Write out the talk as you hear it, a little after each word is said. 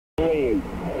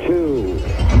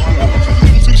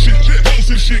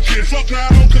shit kid. Fuck now,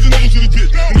 cause it never to the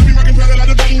bitch. And if you rockin' better like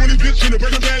the bubble when it's bitch. And the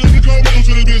break of bad, let it go, metal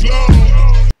to the bitch.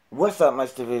 Lord. What's up,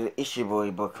 Mr. Villa? It's your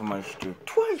boy, Buckameister.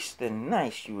 Twice the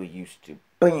nice you were used to.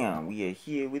 Bam! We are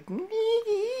here with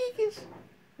nigahigas.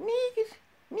 Nigahigas.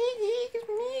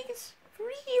 For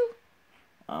real.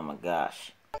 Oh my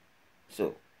gosh.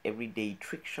 So, everyday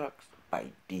trick shots by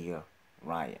dear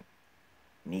Ryan.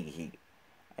 Nigahiga.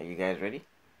 Are you guys ready?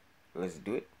 Let's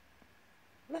do it.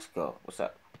 Let's go. What's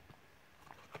up?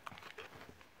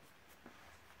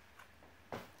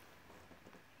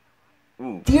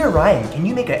 Ooh. Dear Ryan, can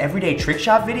you make an everyday trick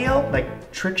shot video?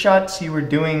 Like trick shots you were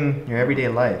doing in your everyday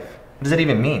life. What does that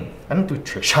even mean? I don't do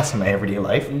trick shots in my everyday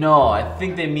life. No, I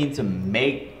think they mean to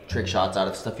make trick shots out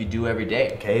of stuff you do every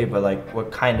day. Okay, but like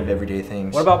what kind of everyday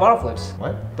things? What about bottle flips?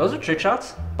 What? Those are trick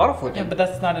shots. Bottle flipping. Yeah, but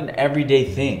that's not an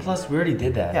everyday thing. Plus, we already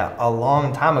did that. Yeah, a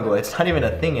long time ago. It's not even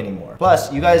a thing anymore.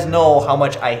 Plus, you guys know how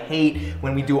much I hate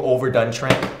when we do overdone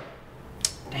trick.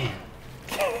 Damn.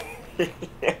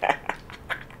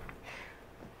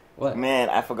 What? Man,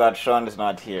 I forgot Sean is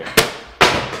not here.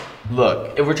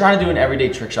 Look, if we're trying to do an everyday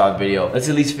trick shot video, let's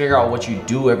at least figure out what you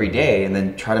do every day and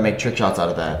then try to make trick shots out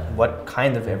of that. What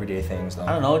kind of everyday things though?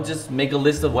 I don't know, just make a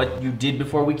list of what you did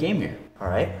before we came here.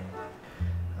 Alright.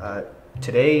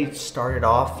 Today started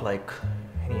off like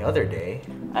any other day.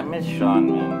 I miss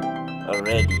Sean, man.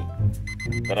 Already.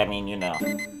 But I mean, you know.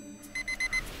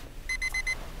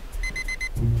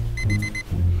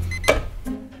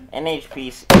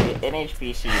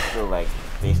 NHPC is still like,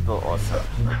 they still awesome.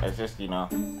 It's just, you know,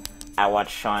 I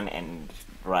watched Sean and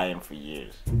Brian for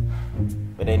years.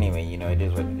 But anyway, you know, it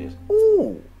is what it is.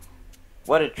 Ooh!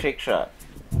 What a trick shot.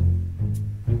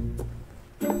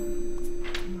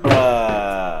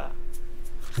 Bruh.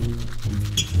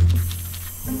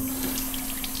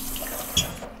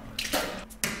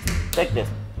 Check this.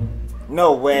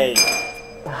 No way.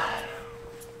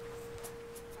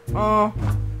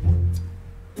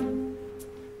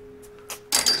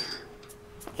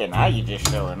 Okay, now you're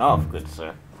just showing off, good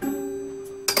sir.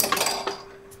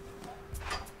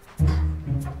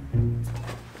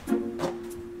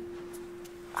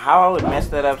 How I would mess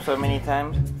that up so many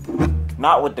times?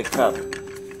 Not with the cup.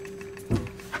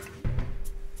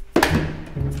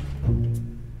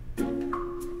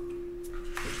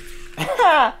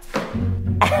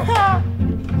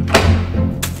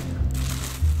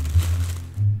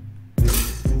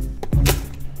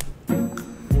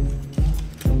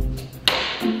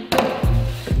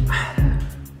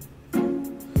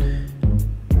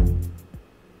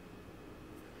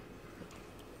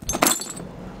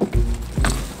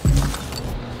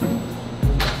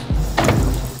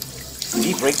 Did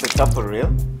he break the cup for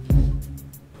real?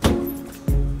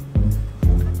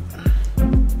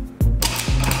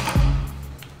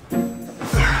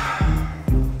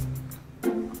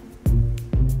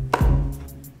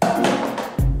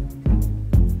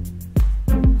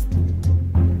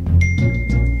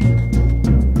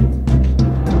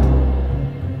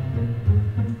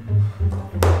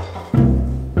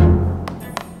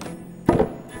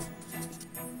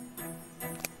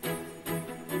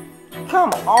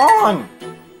 Come on!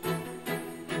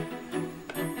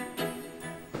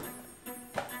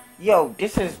 Yo,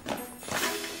 this is...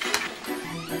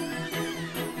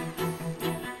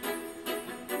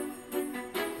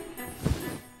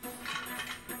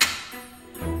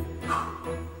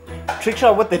 Trick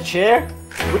shot with the chair?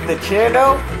 With the chair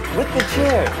though? With the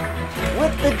chair!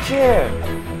 With the chair!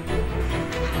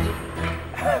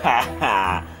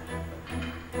 Haha!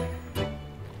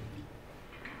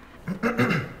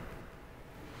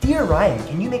 Dear Ryan,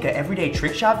 can you make an everyday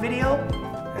trick shot video?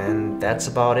 And that's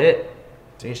about it.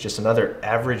 Today's just another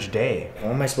average day.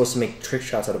 How am I supposed to make trick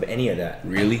shots out of any of that?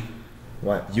 Really?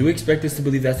 What? You expect us to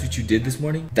believe that's what you did this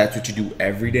morning? That's what you do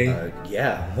every day?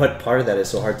 Yeah. What part of that is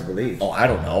so hard to believe? Oh, I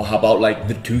don't know. How about like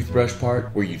the toothbrush part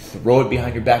where you throw it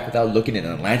behind your back without looking and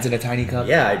it lands in a tiny cup?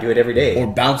 Yeah, I do it every day. Or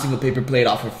bouncing a paper plate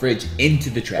off a fridge into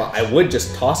the trash? Well, I would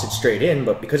just toss it straight in,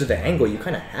 but because of the angle, you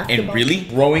kind of have to. And really?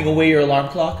 Throwing away your alarm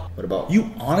clock? What about? You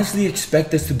honestly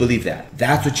expect us to believe that?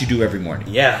 That's what you do every morning?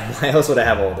 Yeah, why else would I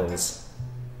have all those?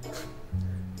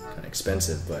 Kind of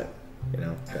expensive, but... you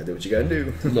know, gotta do what you gotta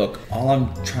do. Look, all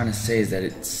I'm trying to say is that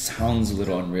it sounds a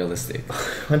little unrealistic.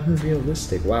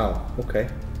 Unrealistic? Wow, okay.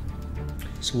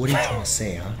 So what are you trying to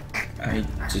say, huh? I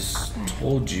just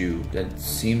told you that it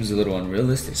seems a little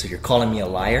unrealistic. So you're calling me a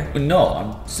liar? But no,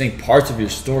 I'm saying parts of your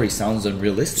story sounds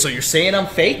unrealistic. So you're saying I'm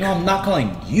fake? No, I'm not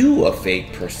calling you a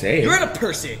fake per se. You're a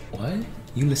person! What?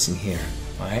 You listen here,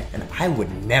 alright? And I would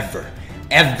never,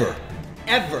 ever,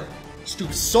 ever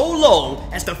stoop so low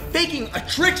as to faking a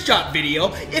trick shot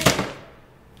video if...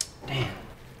 Damn.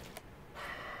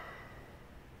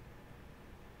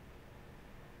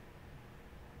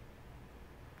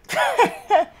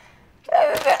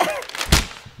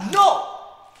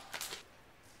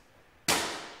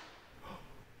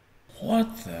 What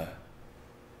the?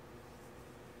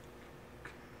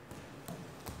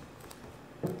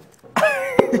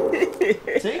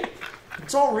 See?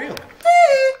 It's all real.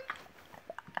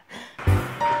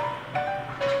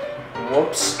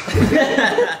 Whoops.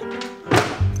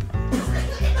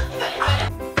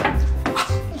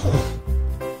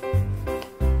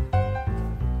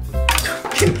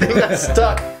 Thing got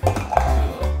stuck.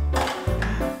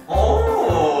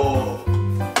 Oh!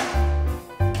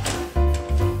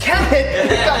 Damn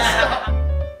it! It got stuck.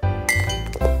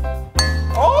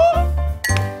 Oh!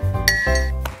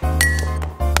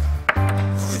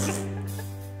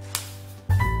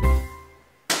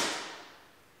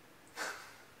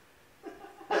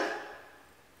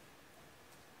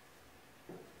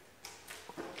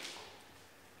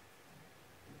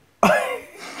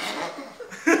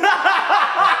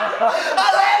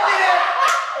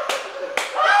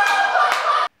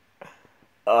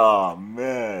 Oh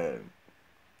man,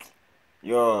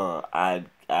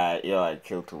 I'd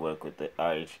kill to work with the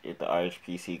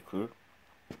RHPC crew.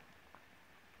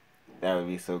 That would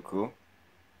be so cool.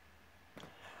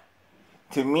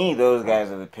 To me, those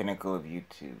guys are the pinnacle of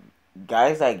YouTube.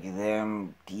 Guys like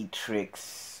them,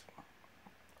 D-Tricks,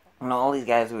 all these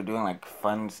guys who are doing like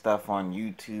fun stuff on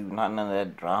YouTube, not none of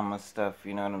that drama stuff.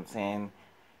 You know what I'm saying?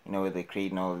 Where they're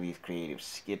creating all of these creative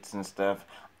skits and stuff.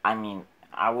 I mean,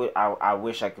 I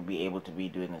wish I could be able to be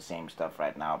doing the same stuff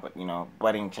right now, but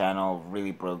budding channel,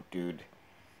 really broke dude.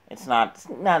 It's not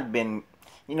been,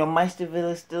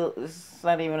 Meisterville is still, it's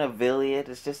not even a villa yet,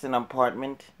 it's just an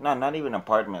apartment. No, not even an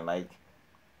apartment, like,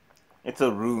 it's a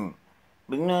room.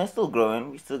 But it's still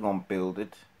growing, we still gonna build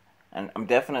it. And I'm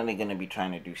definitely gonna be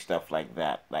trying to do stuff like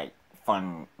that, like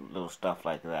fun little stuff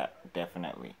like that,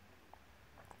 definitely.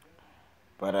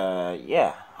 But,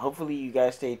 yeah, hopefully you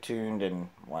guys stay tuned and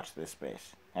watch this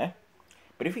space, eh?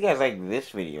 But if you guys like this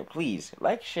video, please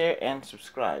like, share, and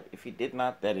subscribe. If you did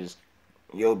not, that is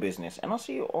your business. And I'll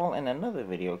see you all in another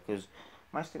video, because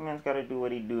Meisterman's gotta do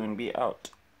what he do and be out.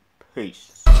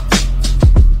 Peace.